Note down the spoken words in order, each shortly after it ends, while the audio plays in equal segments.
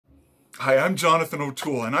Hi, I'm Jonathan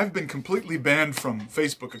O'Toole, and I've been completely banned from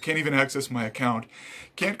Facebook. I can't even access my account.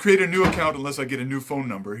 Can't create a new account unless I get a new phone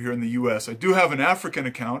number here in the US. I do have an African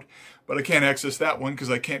account, but I can't access that one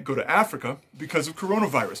because I can't go to Africa because of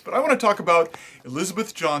coronavirus. But I want to talk about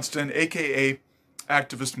Elizabeth Johnston, aka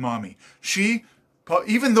Activist Mommy. She,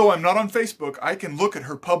 even though I'm not on Facebook, I can look at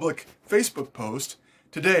her public Facebook post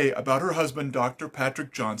today about her husband, Dr.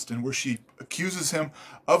 Patrick Johnston, where she accuses him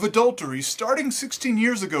of adultery. Starting 16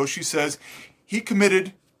 years ago, she says he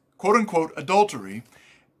committed, quote-unquote, adultery,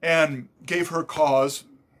 and gave her cause,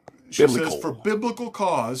 she says, for biblical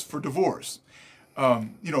cause for divorce.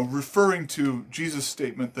 Referring to Jesus'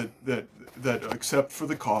 statement that except for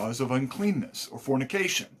the cause of uncleanness or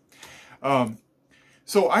fornication.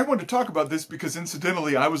 So I want to talk about this because,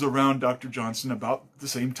 incidentally, I was around Dr. Johnston about the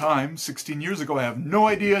same time, 16 years ago. I have no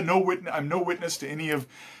idea, I'm no witness to any of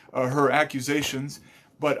her accusations,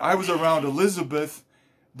 but I was around Elizabeth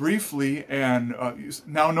briefly, and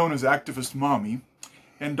now known as Activist Mommy,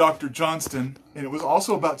 and Dr. Johnston, and it was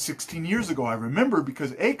also about 16 years ago. I remember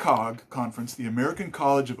because ACOG conference, the American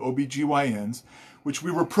College of OBGYNs, which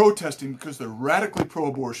we were protesting because they're radically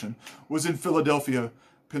pro-abortion, was in Philadelphia,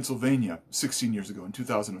 Pennsylvania, 16 years ago in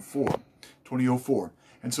 2004.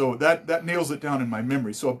 And so that nails it down in my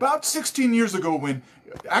memory. So about 16 years ago, when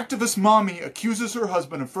Activist Mommy accuses her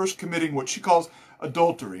husband of first committing what she calls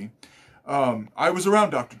adultery, I was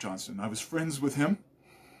around Dr. Johnston. I was friends with him.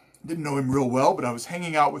 Didn't know him real well, but I was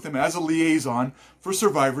hanging out with him as a liaison for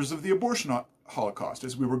survivors of the abortion Holocaust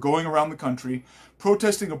as we were going around the country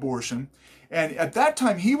protesting abortion. And at that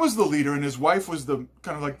time, he was the leader, and his wife was the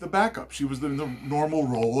kind of like the backup. She was the normal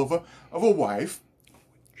role of a wife,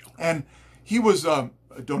 and he was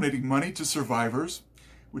donating money to Survivors,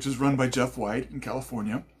 which is run by Jeff White in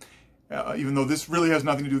California. Even though this really has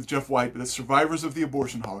nothing to do with Jeff White, but it's Survivors of the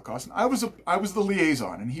Abortion Holocaust. And I was the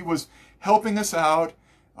liaison, and he was helping us out,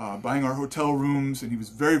 buying our hotel rooms, and he was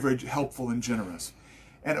very, very helpful and generous.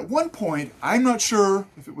 And at one point, I'm not sure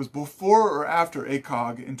if it was before or after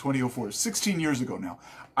ACOG in 2004, 16 years ago now.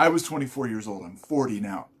 I was 24 years old, I'm 40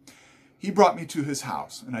 now. He brought me to his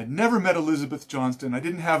house, and I'd never met Elizabeth Johnston. I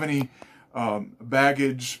didn't have any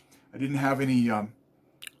baggage. I didn't have any,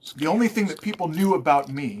 the only thing that people knew about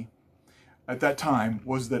me at that time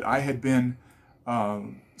was that I had been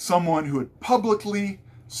someone who had publicly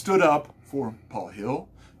stood up for Paul Hill,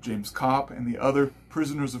 James Kopp, and the other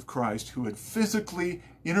prisoners of Christ who had physically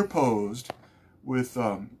interposed with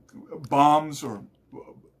bombs or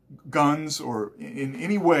guns or in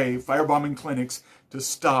any way firebombing clinics to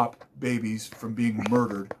stop babies from being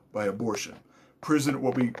murdered by abortion.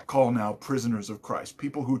 What we call now prisoners of Christ.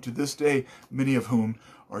 People who to this day, many of whom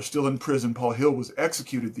are still in prison. Paul Hill was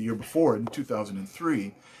executed the year before in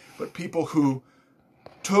 2003. But people who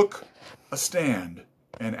took a stand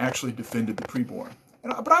and actually defended the preborn.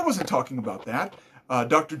 But I wasn't talking about that.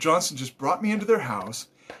 Dr. Johnston just brought me into their house,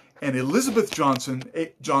 and Elizabeth Johnston,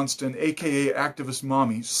 aka Activist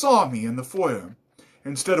Mommy, saw me in the foyer.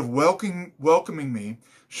 Instead of welcoming me,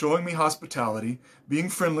 showing me hospitality, being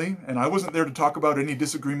friendly, and I wasn't there to talk about any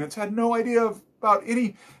disagreements, had no idea about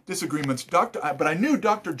any disagreements. But I knew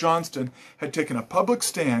Dr. Johnston had taken a public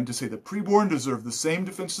stand to say the preborn deserve the same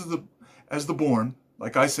defense as the born,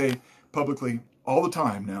 like I say publicly all the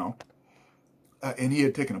time now. And he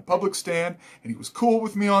had taken a public stand, and he was cool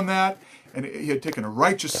with me on that, and he had taken a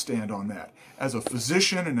righteous stand on that as a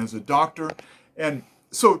physician and as a doctor. And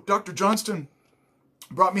so Dr. Johnston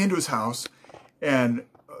brought me into his house, and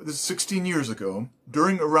this is 16 years ago,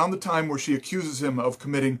 around the time where she accuses him of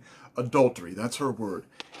committing adultery. That's her word.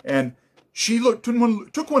 And she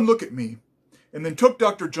took one look at me, and then took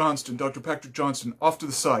Dr. Patrick Johnston, off to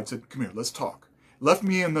the side, said, "Come here, let's talk." Left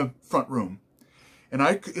me in the front room.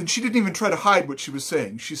 And she didn't even try to hide what she was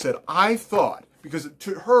saying. She said, I thought, because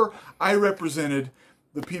to her, I represented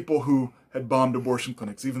the people who had bombed abortion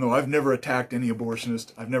clinics, even though I've never attacked any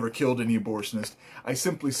abortionist, I've never killed any abortionist. I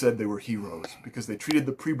simply said they were heroes because they treated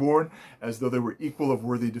the preborn as though they were equal of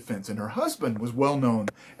worthy defense. And her husband was well known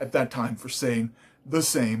at that time for saying the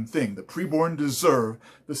same thing. The preborn deserve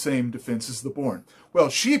the same defense as the born. Well,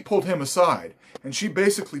 she pulled him aside, and she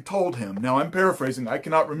basically told him, now I'm paraphrasing, I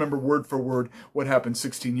cannot remember word for word what happened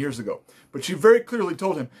 16 years ago, but she very clearly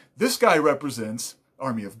told him, this guy represents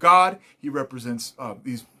Army of God, he represents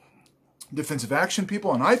these defensive action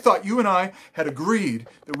people, and I thought you and I had agreed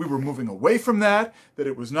that we were moving away from that, that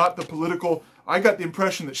it was not the political, I got the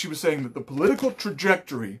impression that she was saying that the political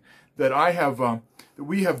trajectory that that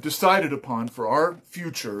we have decided upon for our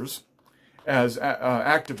futures as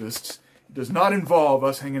activists does not involve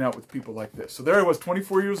us hanging out with people like this. So there I was,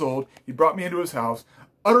 24 years old. He brought me into his house,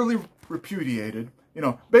 utterly repudiated,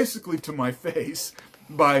 basically to my face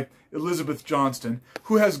by Elizabeth Johnston,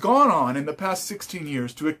 who has gone on in the past 16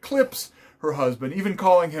 years to eclipse her husband, even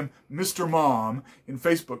calling him Mr. Mom in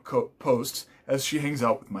Facebook posts as she hangs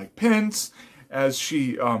out with Mike Pence, as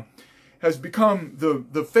she has become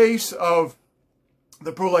the face of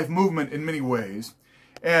the pro-life movement in many ways.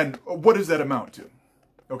 And what does that amount to?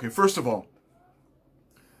 Okay, first of all,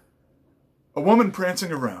 a woman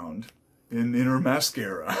prancing around in her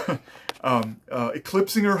mascara,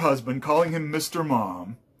 eclipsing her husband, calling him Mr.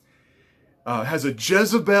 Mom, has a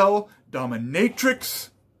Jezebel dominatrix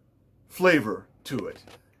flavor to it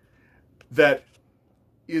that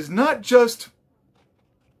is not just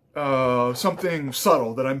something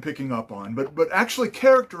subtle that I'm picking up on, but actually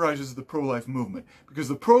characterizes the pro-life movement. Because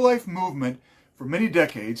the pro-life movement, for many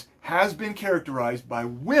decades, has been characterized by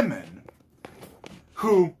women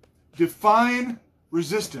who define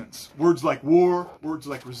resistance, words like war, words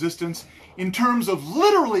like resistance, in terms of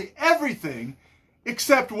literally everything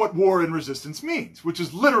except what war and resistance means, which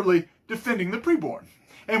is literally defending the preborn.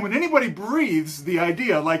 And when anybody breathes the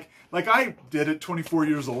idea, like I did at 24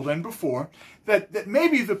 years old and before, that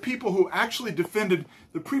maybe the people who actually defended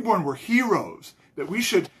the preborn were heroes, that we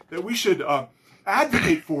should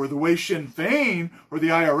advocate for the way Sinn Féin or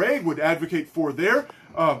the IRA would advocate for their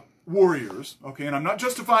warriors, okay, and I'm not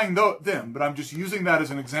justifying them, but I'm just using that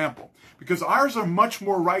as an example, because ours are much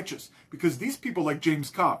more righteous, because these people like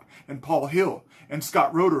James Kopp and Paul Hill and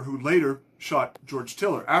Scott Roeder, who later shot George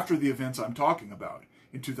Tiller after the events I'm talking about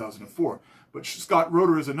in 2004, but Scott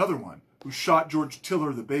Roeder is another one who shot George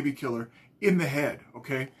Tiller, the baby killer, in the head,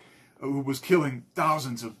 okay, who was killing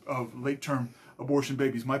thousands of late-term abortion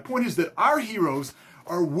babies. My point is that our heroes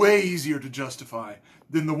are way easier to justify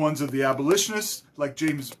than the ones of the abolitionists, like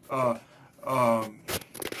James, what's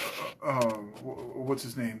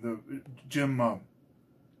his name?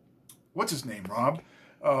 What's his name, Rob?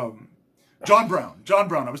 John Brown. John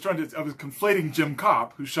Brown. I was conflating Jim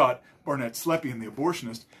Kopp, who shot Barnett Slepian, the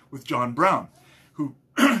abortionist, with John Brown, who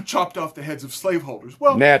chopped off the heads of slaveholders.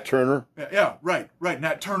 Well, Nat Turner. Yeah, right.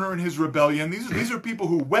 Nat Turner and his rebellion. These are people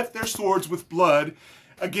who wet their swords with blood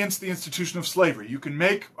against the institution of slavery. You can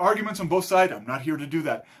make arguments on both sides. I'm not here to do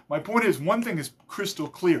that. My point is, one thing is crystal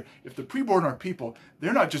clear. If the preborn are people,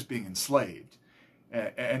 they're not just being enslaved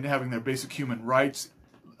and having their basic human rights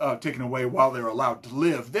taken away while they're allowed to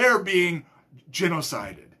live. They're being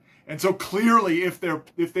genocided. And so clearly, if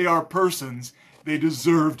they are persons, they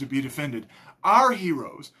deserve to be defended. Our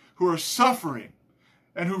heroes, who are suffering,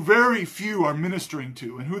 and who very few are ministering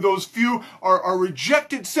to, and who those few are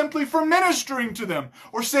rejected simply for ministering to them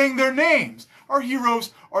or saying their names. Our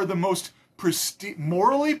heroes are the most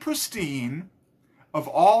morally pristine of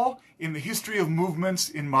all in the history of movements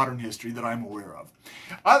in modern history that I'm aware of.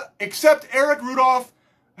 Except Eric Rudolph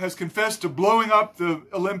has confessed to blowing up the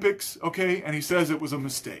Olympics, okay, and he says it was a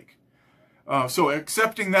mistake. So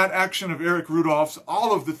accepting that action of Eric Rudolph's,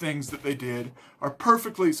 all of the things that they did are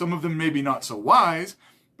perfectly, some of them maybe not so wise,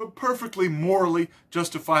 but perfectly morally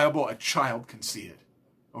justifiable. A child can see it,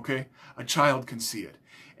 okay? A child can see it.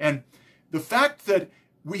 And the fact that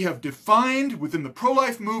we have defined within the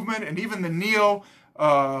pro-life movement and even the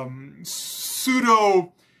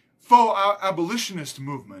pseudo-faux abolitionist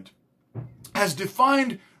movement has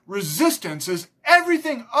defined resistance as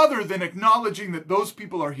everything other than acknowledging that those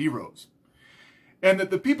people are heroes. And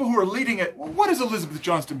that the people who are leading it, well, what has Elizabeth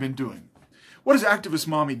Johnston been doing? What does activist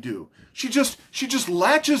mommy do? She just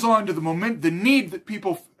latches on to the need that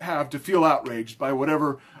people have to feel outraged by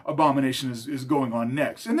whatever abomination is going on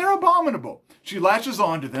next. And they're abominable. She latches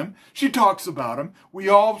on to them. She talks about them. We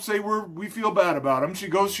all say we feel bad about them.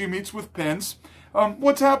 She meets with Pence.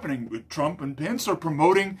 What's happening with Trump and Pence are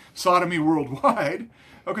promoting sodomy worldwide.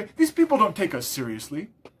 Okay, these people don't take us seriously.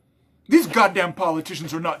 These goddamn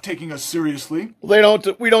politicians are not taking us seriously. We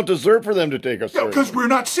don't deserve for them to take us seriously. Because we're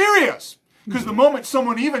not serious. Because the moment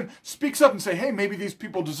someone even speaks up and say, hey, maybe these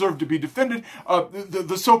people deserve to be defended,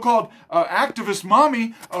 the so-called activist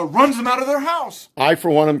mommy runs them out of their house. I, for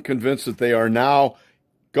one, am convinced that they are now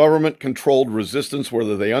government-controlled resistance,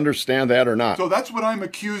 whether they understand that or not. So that's what I'm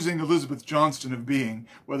accusing Elizabeth Johnston of being,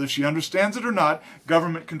 whether she understands it or not,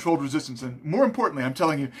 government-controlled resistance. And more importantly, I'm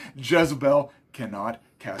telling you, Jezebel cannot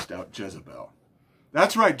cast out Jezebel.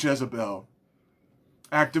 That's right, Jezebel.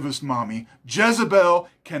 Activist mommy. Jezebel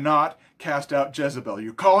cannot cast out Jezebel.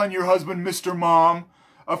 You're calling your husband Mr. Mom.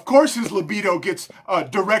 Of course his libido gets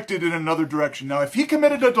directed in another direction. Now, if he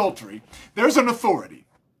committed adultery, there's an authority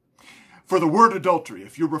for the word adultery,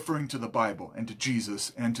 if you're referring to the Bible and to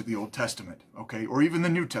Jesus and to the Old Testament, okay, or even the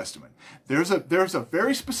New Testament. There's a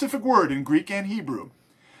very specific word in Greek and Hebrew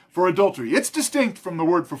for adultery. It's distinct from the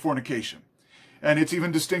word for fornication. And it's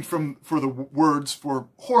even distinct for the words for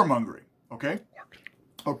whoremongering, okay?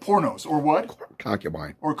 Or pornos, or what?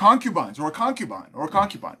 Concubine. Or concubines, or a concubine, or a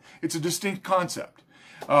concubine. It's a distinct concept.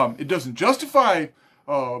 It doesn't justify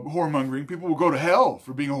whoremongering. People will go to hell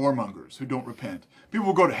for being whoremongers who don't repent. People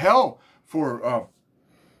will go to hell for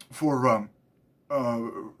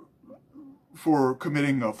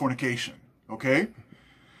committing fornication, okay?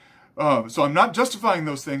 So I'm not justifying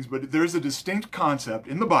those things, but there's a distinct concept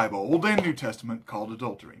in the Bible, Old and New Testament, called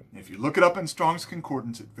adultery. If you look it up in Strong's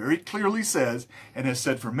Concordance, it very clearly says, and has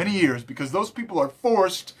said for many years, because those people are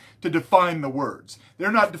forced to define the words.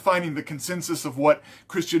 They're not defining the consensus of what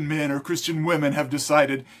Christian men or Christian women have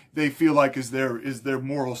decided they feel like is their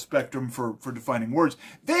moral spectrum for defining words.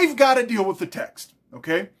 They've got to deal with the text,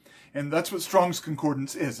 okay? And that's what Strong's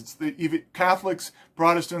Concordance is. It's even Catholics,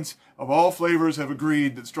 Protestants of all flavors have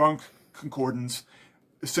agreed that Strong's Concordance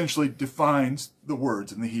essentially defines the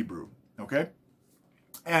words in the Hebrew, okay?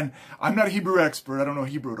 And I'm not a Hebrew expert. I don't know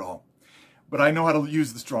Hebrew at all. But I know how to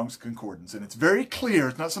use the Strong's Concordance. And it's very clear.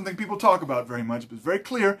 It's not something people talk about very much, but it's very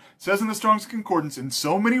clear. It says in the Strong's Concordance in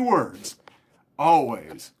so many words,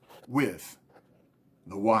 always with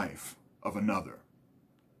the wife of another.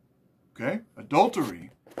 Okay?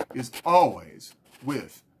 Adultery is always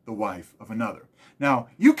with the wife of another. Now,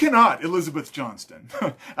 you cannot, Elizabeth Johnston,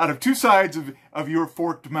 out of two sides of your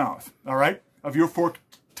forked mouth, all right, of your forked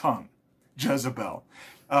tongue, Jezebel,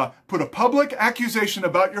 put a public accusation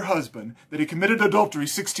about your husband that he committed adultery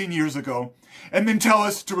 16 years ago, and then tell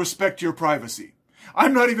us to respect your privacy.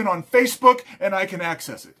 I'm not even on Facebook, and I can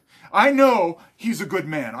access it. I know he's a good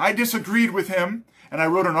man. I disagreed with him, and I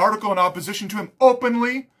wrote an article in opposition to him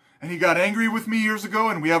openly, and he got angry with me years ago,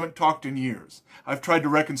 and we haven't talked in years. I've tried to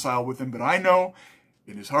reconcile with him, but I know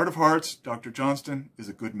in his heart of hearts, Dr. Johnston is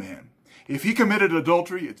a good man. If he committed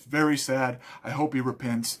adultery, it's very sad. I hope he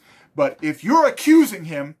repents. But if you're accusing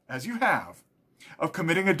him, as you have, of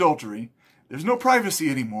committing adultery, there's no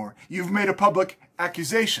privacy anymore. You've made a public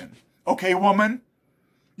accusation. Okay, woman?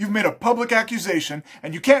 You've made a public accusation,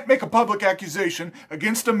 and you can't make a public accusation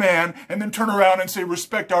against a man and then turn around and say,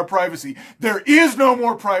 respect our privacy. There is no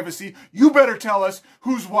more privacy. You better tell us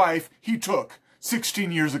whose wife he took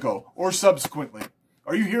 16 years ago or subsequently.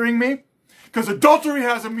 Are you hearing me? Because adultery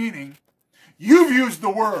has a meaning. You've used the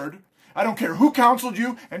word. I don't care who counseled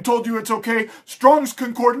you and told you it's okay. Strong's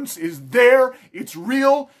Concordance is there. It's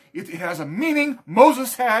real. It has a meaning.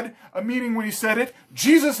 Moses had a meaning when he said it.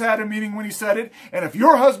 Jesus had a meaning when he said it. And if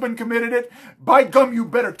your husband committed it, by gum, you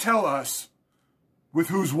better tell us with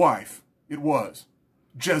whose wife it was.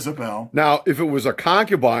 Jezebel. Now, if it was a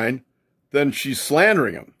concubine, then she's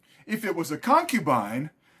slandering him. If it was a concubine,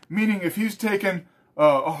 meaning if he's taken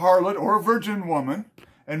a harlot or a virgin woman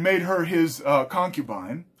and made her his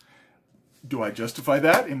concubine, do I justify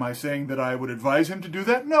that? Am I saying that I would advise him to do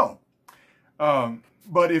that? No.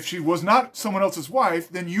 But if she was not someone else's wife,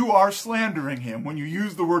 then you are slandering him when you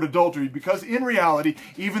use the word adultery, because in reality,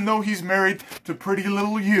 even though he's married to pretty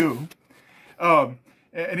little you, and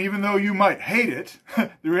even though you might hate it,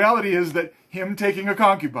 the reality is that him taking a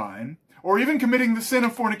concubine, or even committing the sin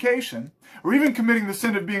of fornication, or even committing the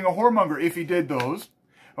sin of being a whoremonger, if he did those,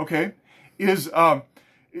 okay, is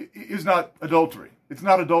not adultery. It's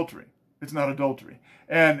not adultery. It's not adultery.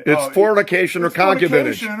 And it's fornication or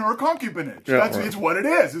concubinage. Fornication or concubinage. Yeah, That's right. It's what it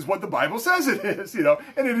is what the Bible says it is, you know.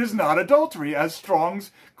 And it is not adultery, as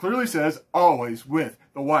Strong's clearly says, always with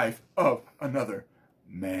the wife of another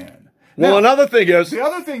man. Well, Now, another thing is... the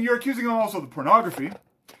other thing, you're accusing him also of the pornography.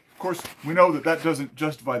 Of course, we know that that doesn't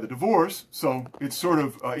justify the divorce, so it's sort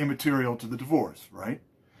of immaterial to the divorce, right?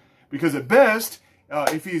 Because at best,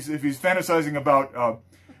 if he's fantasizing about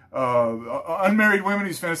unmarried women,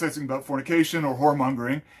 he's fantasizing about fornication or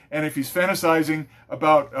whoremongering. And if he's fantasizing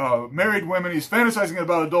about married women, he's fantasizing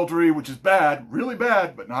about adultery, which is bad, really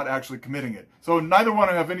bad, but not actually committing it. So neither one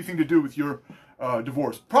have anything to do with your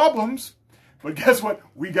divorce. Problems, but guess what?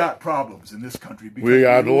 We got problems in this country. Because We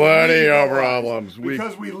got plenty of problems.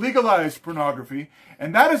 Because we legalized pornography,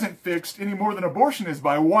 and that isn't fixed any more than abortion is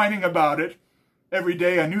by whining about it. Every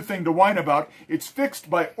day, a new thing to whine about. It's fixed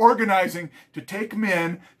by organizing to take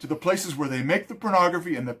men to the places where they make the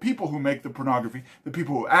pornography, and the people who make the pornography, the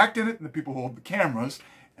people who act in it, and the people who hold the cameras,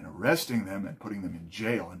 and arresting them and putting them in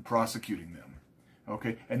jail and prosecuting them.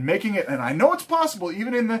 Okay? And making it, and I know it's possible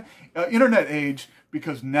even in the internet age,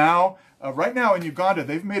 because now, right now in Uganda,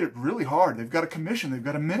 they've made it really hard. They've got a commission, they've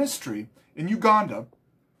got a ministry in Uganda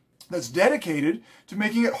that's dedicated to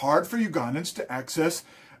making it hard for Ugandans to access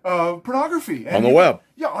pornography. And on the web.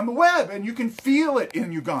 Yeah, on the web, and you can feel it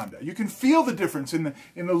in Uganda. You can feel the difference in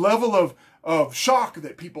the level of shock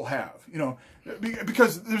that people have, you know,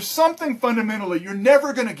 because there's something fundamentally you're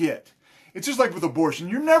never going to get. It's just like with abortion.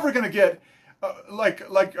 You're never going to get, like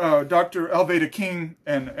Dr. Alveda King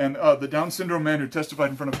and the Down syndrome man who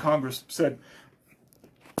testified in front of Congress said,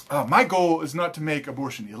 my goal is not to make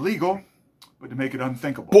abortion illegal, but to make it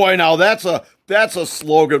unthinkable. Boy, now that's a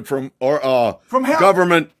slogan from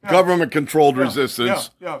government controlled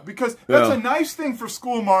resistance. Yeah, because that's a nice thing for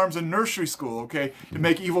school marms and nursery school, okay, to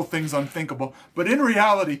make evil things unthinkable. But in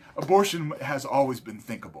reality, abortion has always been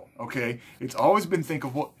thinkable, okay? It's always been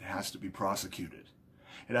thinkable. It has to be prosecuted.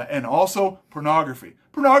 And also pornography.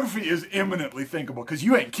 Pornography is imminently thinkable because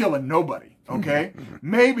you ain't killing nobody, okay?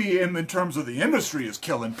 Maybe in terms of the industry is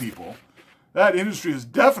killing people. That industry is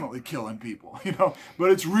definitely killing people, you know,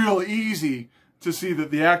 but it's real easy to see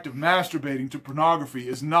that the act of masturbating to pornography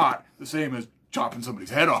is not the same as chopping somebody's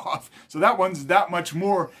head off. So that one's that much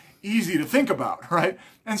more easy to think about, right?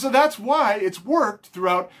 And so that's why it's worked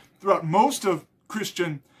throughout most of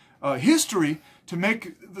Christian history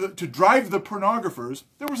to drive the pornographers.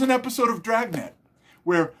 There was an episode of Dragnet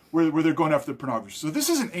where they're going after the pornographers. So this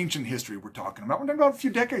isn't ancient history we're talking about. We're talking about a few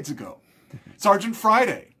decades ago. Sergeant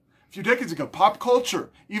Friday. A few decades ago, pop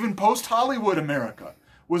culture, even post-Hollywood America,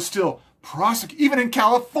 was still prosecuting, even in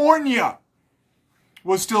California,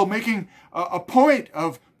 was still making a point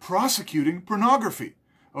of prosecuting pornography.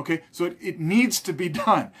 Okay, so it needs to be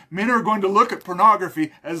done. Men are going to look at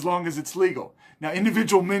pornography as long as it's legal. Now,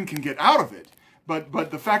 individual men can get out of it, but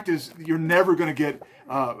the fact is you're never going to get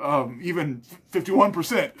even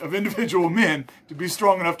 51% of individual men to be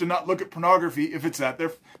strong enough to not look at pornography if it's at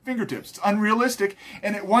their fingertips. It's unrealistic,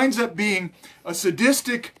 and it winds up being a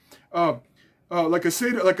sadistic, like a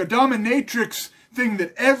dominatrix thing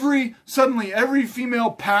that suddenly every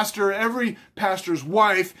female pastor, every pastor's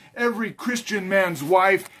wife, every Christian man's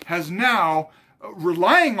wife has now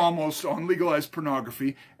relying almost on legalized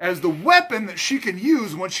pornography as the weapon that she can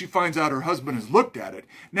use once she finds out her husband has looked at it,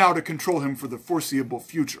 now to control him for the foreseeable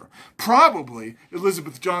future. Probably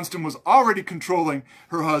Elizabeth Johnston was already controlling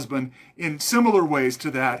her husband in similar ways to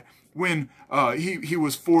that when he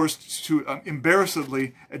was forced to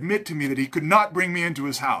embarrassedly admit to me that he could not bring me into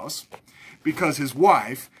his house because his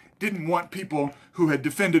wife didn't want people who had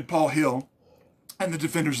defended Paul Hill and the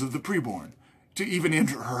defenders of the preborn to even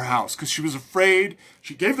enter her house, because she was afraid.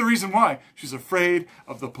 She gave the reason why. She's afraid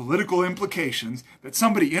of the political implications that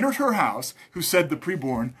somebody entered her house who said the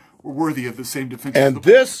preborn were worthy of the same defense. And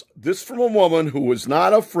this from a woman who was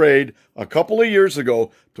not afraid a couple of years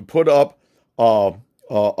ago to put up a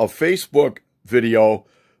Facebook video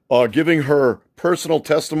giving her personal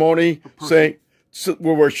testimony, saying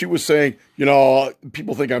where she was saying, you know,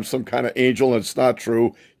 people think I'm some kind of angel, and it's not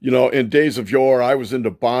true. You know, in days of yore, I was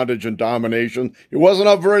into bondage and domination. It wasn't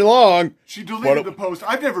up very long. She deleted the post.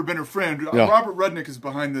 I've never been her friend. Yeah. Robert Rudnick is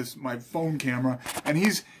behind my phone camera, and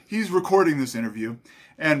he's recording this interview.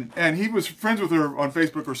 And he was friends with her on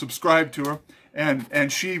Facebook or subscribed to her,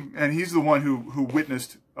 and he's the one who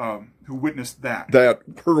witnessed that.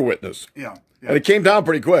 Her witness. Yeah. Yeah. And it came down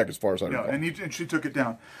pretty quick, as far as I know. Yeah, and she took it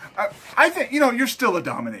down. I think, you know, you're still a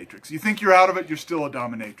dominatrix. You think you're out of it, you're still a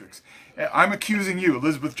dominatrix. I'm accusing you,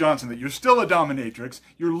 Elizabeth Johnson, that you're still a dominatrix.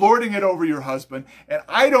 You're lording it over your husband. And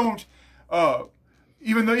I don't,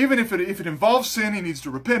 even if it involves sin, he needs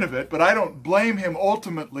to repent of it. But I don't blame him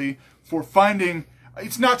ultimately for finding.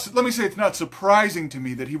 Let me say it's not surprising to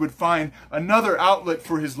me that he would find another outlet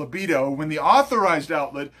for his libido when the authorized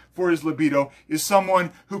outlet for his libido is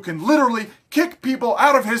someone who can literally kick people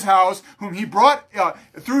out of his house, whom he brought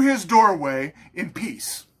through his doorway in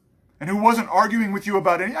peace, and who wasn't arguing with you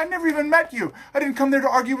about any. I never even met you. I didn't come there to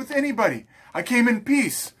argue with anybody. I came in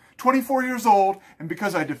peace, 24 years old, and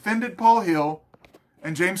because I defended Paul Hill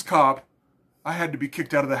and James Cobb, I had to be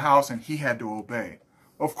kicked out of the house, and he had to obey.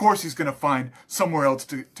 Of course he's going to find somewhere else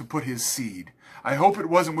to put his seed. I hope it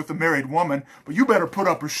wasn't with a married woman, but you better put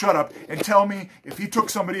up or shut up and tell me if he took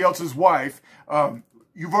somebody else's wife.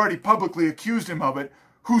 You've already publicly accused him of it.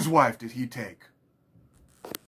 Whose wife did he take?